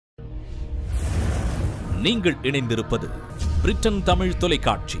நீங்கள் இணைந்திருப்பது பிரிட்டன் தமிழ்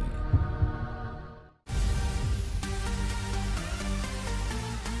தொலைக்காட்சி.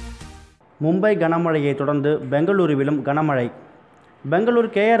 மும்பை கனமழையை தொடர்ந்து பெங்களூருவிலும் கனமழை. பெங்களூர்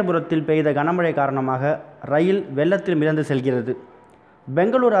கேஆர்புரத்தில் பெய்த கனமழை காரணமாக ரயில் வெள்ளத்தில் மிதந்து செல்கிறது.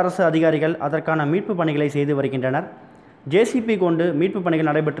 பெங்களூர் அரசு அதிகாரிகள் அதற்கான மீட்பு பணிகளை செய்து வருகின்றனர். ஜேசிபி கொண்டு மீட்பு பணிகள்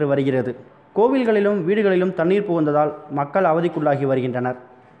நடைபெற்று வருகிறது. கோவில்களிலும் வீடுகளிலும் தண்ணீர் புகுந்ததால் மக்கள் அவதிக்குள்ளாகி வருகின்றனர்.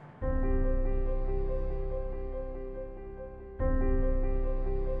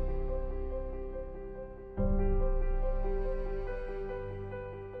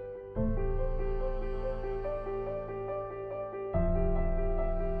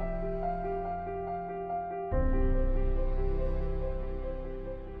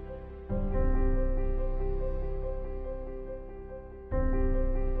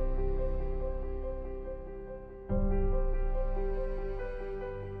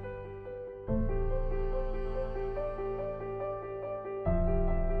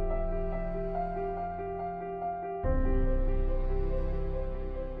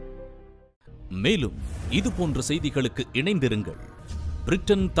 மேலும் இது போன்ற செய்திகளுக்கு இணைந்திருங்கள்.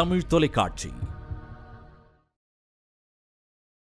 பிரிட்டன் தமிழ் தொலைக்காட்சி.